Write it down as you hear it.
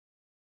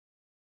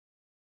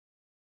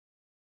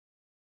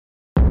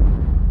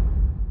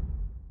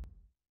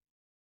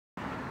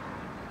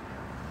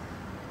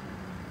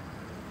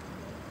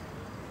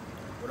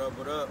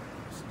What up?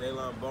 It's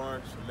Daylon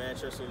Barnes from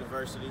Manchester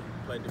University.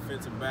 Played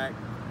defensive back,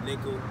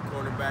 nickel,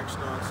 cornerback,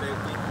 strong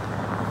safety.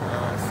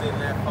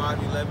 Sitting at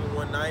 5'11",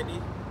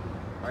 190.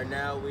 Right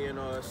now we in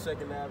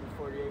 2nd Avenue,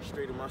 48th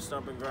Street in my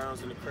stomping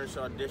grounds in the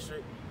Crenshaw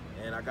District.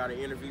 And I got an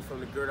interview from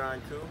the Gridiron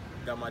Crew.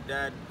 Got my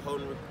dad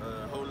holding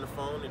the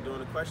phone and doing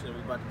the question. We're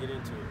about to get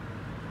into it.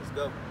 Let's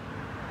go.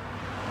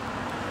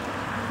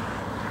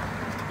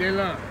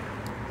 Daylon,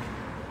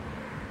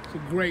 it's a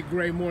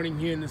great morning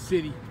here in the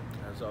city.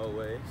 As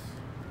always.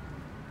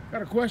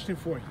 Got a question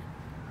for you.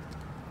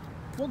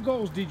 What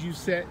goals did you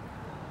set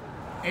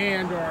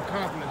and or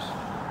accomplish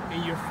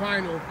in your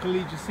final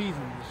collegiate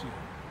season this year?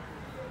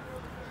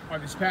 Or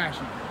this past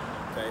year?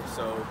 Okay,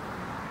 so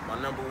my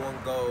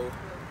 #1 goal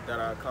that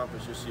I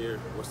accomplished this year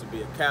was to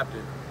be a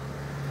captain.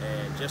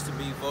 And just to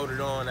be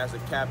voted on as a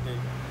captain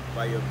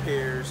by your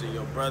peers and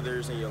your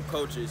brothers and your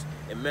coaches,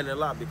 it meant a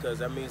lot because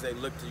that means they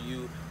look to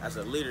you as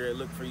a leader. They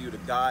look for you to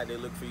guide. They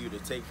look for you to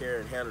take care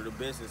and handle the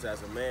business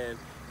as a man,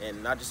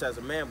 and not just as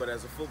a man, but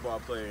as a football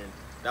player. And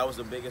that was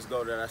the biggest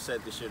goal that I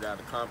set this year that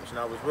I accomplished. And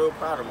I was real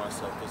proud of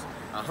myself because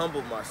I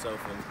humbled myself,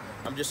 and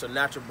I'm just a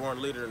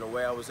natural-born leader in the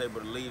way I was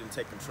able to lead and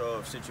take control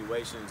of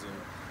situations and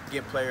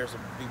get players to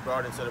be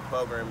brought into the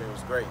program. It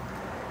was great.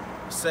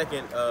 The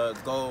second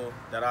goal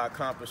that I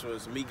accomplished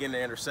was me getting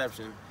an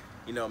interception.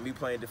 You know, me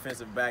playing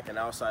defensive back and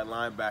outside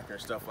linebacker and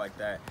stuff like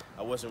that.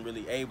 I wasn't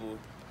really able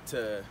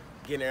to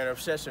get an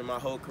interception my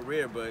whole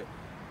career, but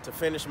to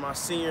finish my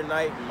senior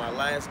night and my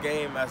last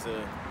game as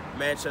a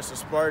Manchester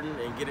Spartan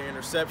and get an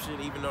interception,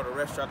 even though the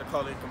refs tried to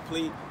call it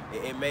incomplete,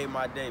 it made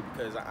my day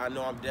because I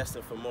know I'm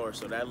destined for more.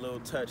 So that little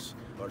touch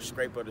or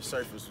scrape of the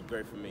surface was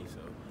great for me. So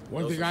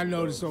one thing I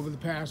noticed over the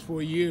past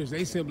 4 years,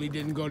 they simply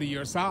didn't go to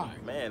your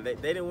side. Man, they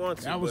didn't want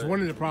to. That was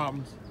one of the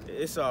problems.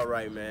 It's all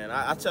right, man.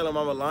 I tell them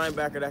I'm a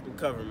linebacker that can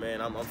cover,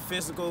 man. I'm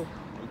physical.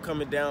 I'm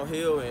coming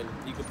downhill, and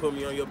you can put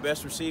me on your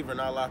best receiver,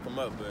 and I'll lock him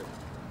up.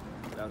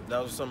 But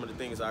that was some of the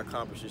things I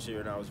accomplished this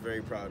year, and I was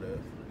very proud of.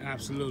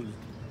 Absolutely.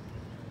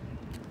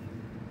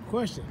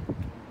 Question.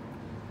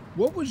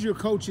 What would your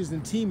coaches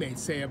and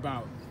teammates say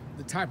about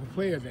the type of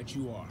player that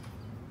you are?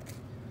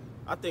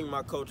 I think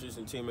my coaches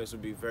and teammates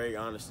would be very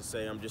honest to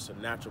say I'm just a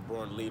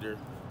natural-born leader.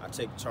 I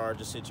take charge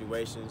of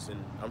situations,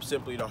 and I'm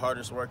simply the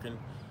hardest working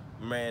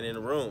man in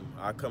the room.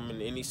 I come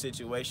in any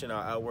situation,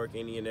 I outwork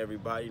any and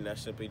everybody, and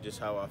that's simply just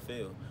how I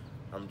feel.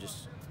 I'm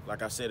just,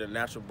 like I said, a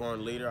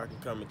natural-born leader. I can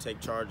come and take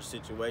charge of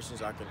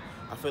situations. I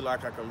feel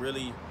like I can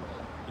really,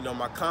 you know,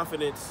 my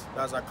confidence,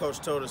 as our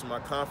coach told us, my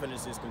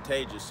confidence is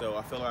contagious. So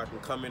I feel like I can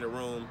come in the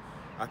room,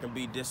 I can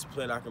be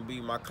disciplined,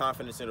 my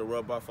confidence it'll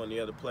rub off on the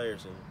other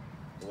players, and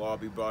we'll all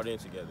be brought in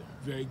together.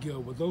 Very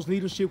good. Were those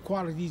leadership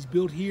qualities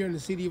built here in the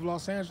city of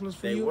Los Angeles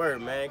for you? They were,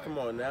 man. Come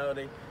on now.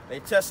 They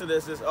tested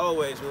us as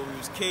always. When we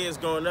was kids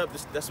growing up,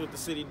 that's what the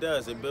city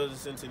does. It builds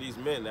us into these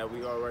men that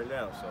we are right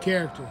now. So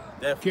character.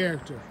 Definitely.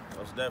 Character.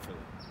 Most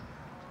definitely.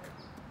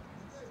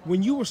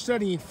 When you were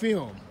studying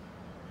film,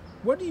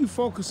 what do you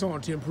focus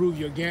on to improve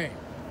your game?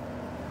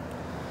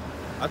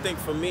 I think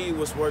for me,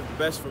 what's worked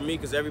best for me,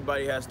 because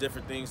everybody has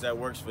different things that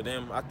works for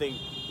them. I think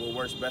what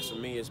works best for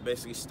me is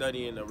basically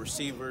studying the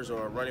receivers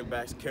or running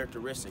backs'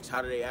 characteristics.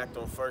 How do they act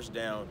on 1st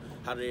down?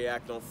 How do they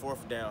act on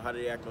 4th down? How do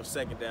they act on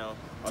 2nd down?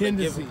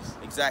 Tendencies.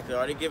 Exactly.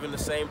 Are they giving the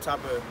same type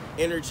of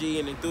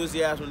energy and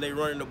enthusiasm when they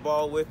running the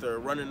ball with or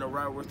running the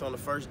route with on the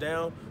 1st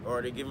down? Or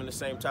are they giving the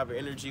same type of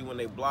energy when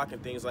they block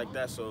and things like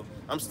that? So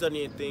I'm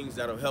studying things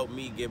that'll help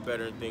me get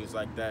better and things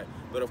like that.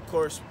 But of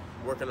course,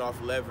 working off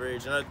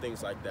leverage and other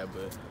things like that.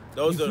 But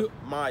those are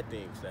my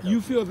things.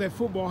 You feel that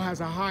football has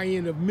a high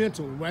end of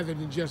mental rather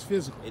than just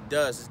physical? It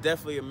does. It's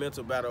definitely a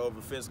mental battle over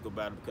physical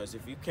battle, because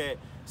if you can't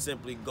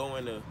simply go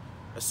into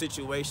a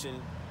situation,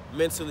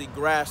 mentally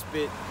grasp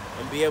it,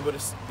 and be able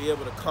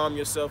to calm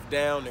yourself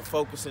down and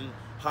focus in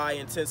high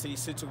intensity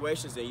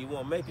situations, then you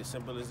won't make it.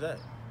 Simple as that.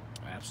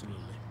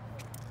 Absolutely.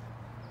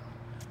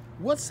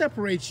 What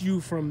separates you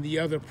from the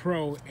other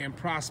pro and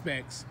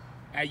prospects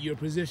at your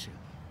position?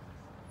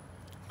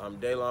 I'm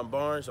Daylon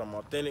Barnes. I'm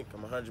authentic.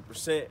 I'm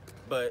 100%.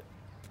 But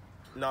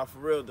nah, for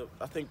real,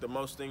 I think the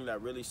most thing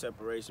that really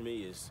separates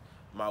me is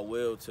my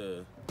will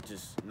to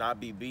just not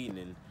be beaten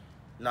and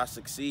not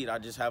succeed. I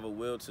just have a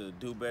will to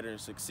do better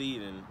and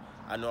succeed, and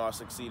I know I'll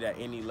succeed at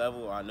any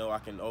level. I know I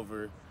can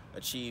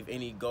overachieve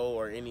any goal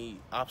or any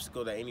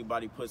obstacle that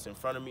anybody puts in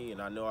front of me, and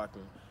I know I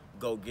can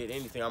go get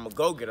anything. I'm a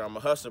go-getter. I'm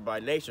a hustler by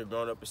nature.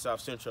 Growing up in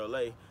South Central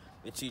LA,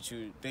 they teach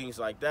you things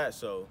like that.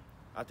 So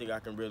I think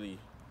I'm really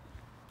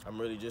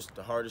just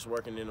the hardest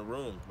working in the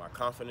room. My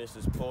confidence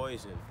is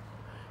poised, and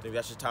I think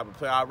that's the type of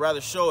player. I'd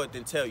rather show it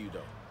than tell you,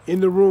 though.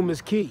 In the room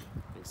is key.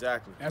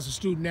 Exactly. As a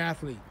student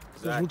athlete.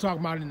 Exactly. Because we're talking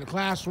about it in the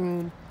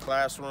classroom.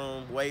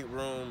 Classroom, weight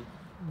room.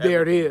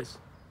 There it is.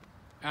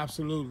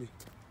 Absolutely.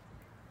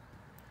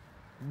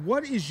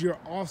 What is your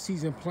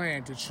off-season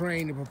plan to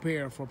train and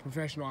prepare for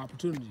professional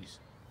opportunities?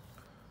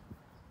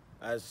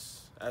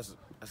 As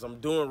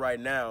I'm doing right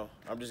now,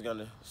 I'm just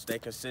gonna stay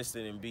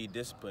consistent and be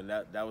disciplined.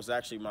 That was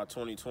actually my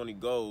 2020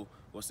 goal,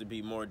 was to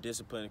be more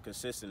disciplined and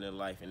consistent in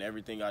life, and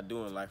everything I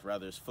do in life,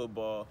 whether it's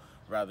football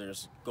rather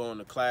it's going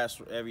to class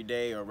every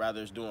day or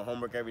rather it's doing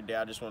homework every day.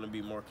 I just want to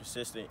be more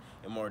consistent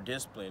and more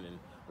disciplined. And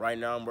right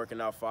now I'm working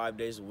out 5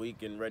 days a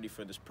week and ready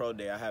for this pro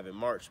day I have in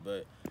March.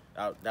 But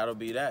that'll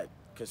be that.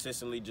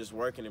 Consistently just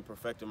working and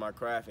perfecting my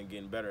craft and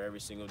getting better every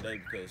single day,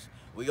 because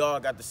we all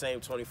got the same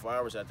 24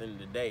 hours at the end of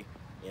the day.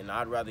 And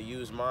I'd rather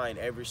use mine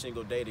every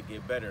single day to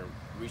get better and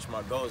reach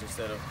my goals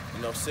instead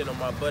of, sitting on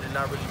my butt and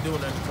not really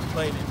doing nothing,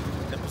 complaining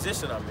the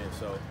position I'm in.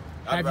 So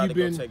I'd rather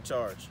go take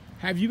charge.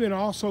 Have you been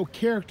also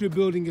character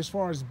building as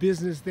far as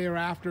business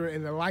thereafter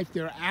and the life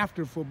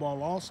thereafter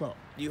football also?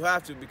 You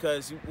have to,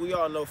 because we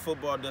all know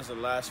football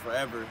doesn't last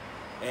forever.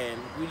 And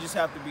we just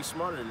have to be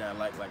smarter than that.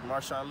 Like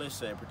Marshawn Lynch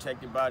said,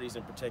 protect your bodies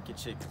and protect your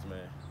chickens,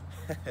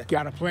 man.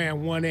 Got to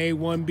plan 1A,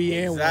 1B,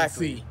 and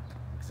 1C.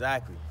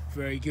 Exactly.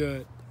 Very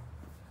good.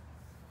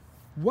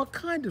 What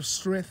kind of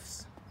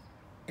strengths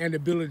and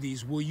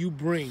abilities will you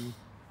bring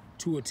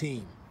to a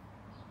team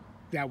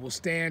that will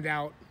stand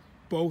out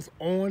both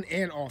on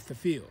and off the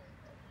field?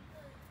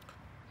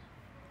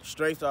 The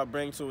strength I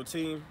bring to a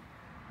team,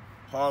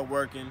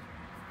 hardworking,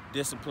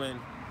 disciplined,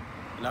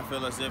 and I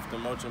feel as if the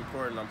most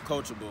important, I'm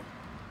coachable.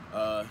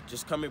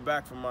 Just coming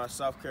back from my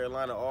South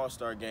Carolina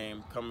All-Star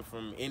game, coming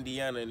from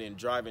Indiana and then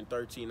driving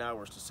 13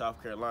 hours to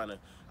South Carolina,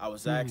 I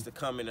was asked to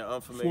come in an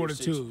unfamiliar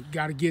situation. Fortitude,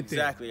 got to get there.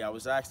 Exactly. I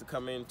was asked to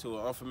come into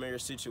an unfamiliar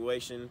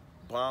situation,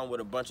 bond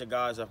with a bunch of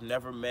guys I've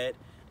never met,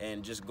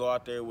 and just go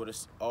out there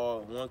with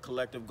one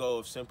collective goal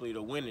of simply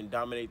to win and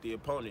dominate the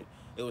opponent.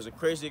 It was a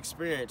crazy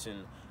experience,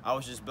 and I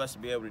was just blessed to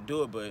be able to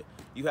do it, but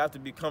you have to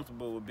be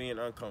comfortable with being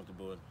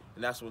uncomfortable.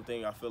 And that's one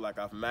thing I feel like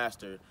I've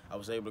mastered. I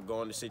was able to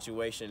go in the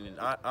situation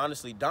and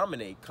honestly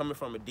dominate, coming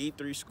from a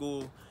D3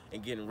 school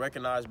and getting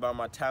recognized by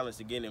my talents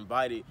and getting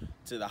invited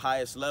to the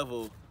highest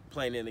level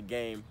playing in the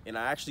game. And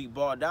I actually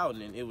balled out,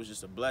 and it was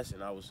just a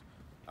blessing. I was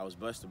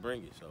blessed to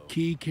bring it. So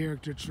key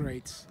character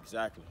traits.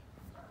 Exactly.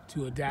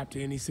 To adapt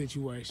to any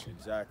situation.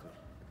 Exactly.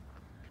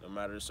 No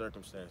matter the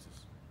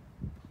circumstances.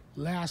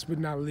 Last but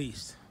not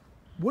least,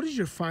 what is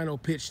your final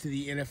pitch to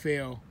the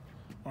NFL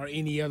or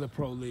any other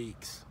pro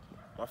leagues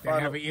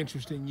that have an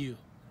interest in you?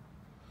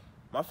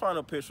 My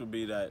final pitch would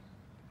be that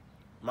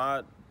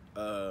my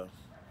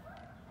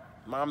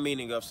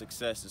meaning of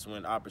success is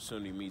when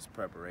opportunity meets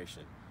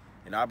preparation.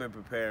 And I've been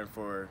preparing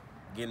for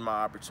getting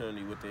my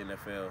opportunity with the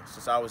NFL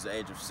since I was the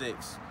age of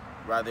 6.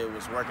 Rather it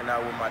was working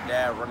out with my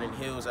dad, running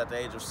hills at the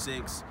age of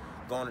 6,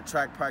 going to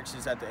track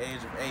practices at the age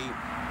of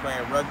 8,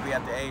 playing rugby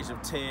at the age of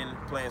 10,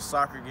 playing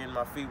soccer, getting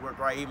my feet work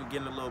right, even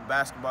getting a little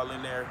basketball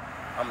in there.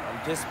 I'm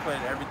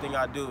disciplined in everything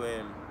I do,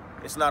 and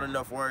it's not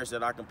enough words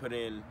that I can put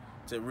in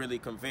to really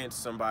convince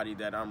somebody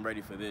that I'm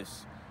ready for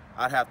this.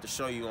 I'd have to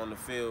show you on the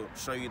field,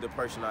 show you the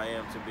person I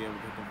am to be able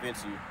to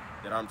convince you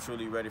that I'm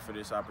truly ready for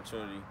this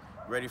opportunity,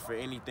 ready for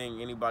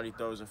anything anybody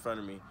throws in front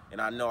of me, and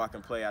I know I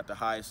can play at the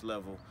highest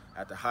level,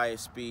 at the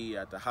highest speed,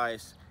 at the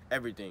highest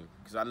everything,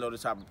 because I know the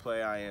type of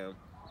player I am,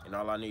 and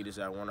all I need is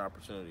that one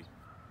opportunity.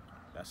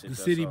 That's it. The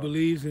city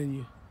believes in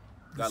you.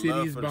 The city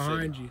is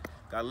behind you.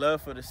 Got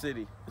love for the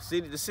city.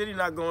 The city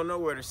not going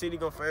nowhere. The city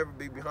gonna forever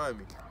be behind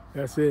me.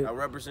 That's it. I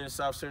represent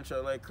South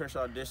Central LA,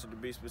 Crenshaw District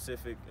to be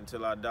specific,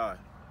 until I die.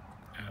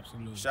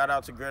 Absolutely. Shout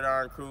out to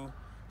Gridiron Crew.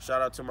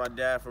 Shout out to my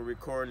dad for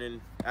recording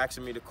and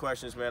asking me the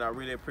questions, man. I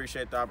really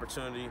appreciate the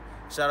opportunity.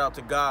 Shout out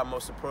to God,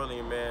 most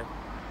importantly, man.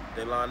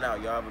 They line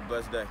out. Y'all have a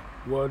blessed day.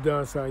 Well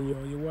done, son. You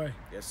on your way.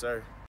 Yes,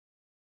 sir.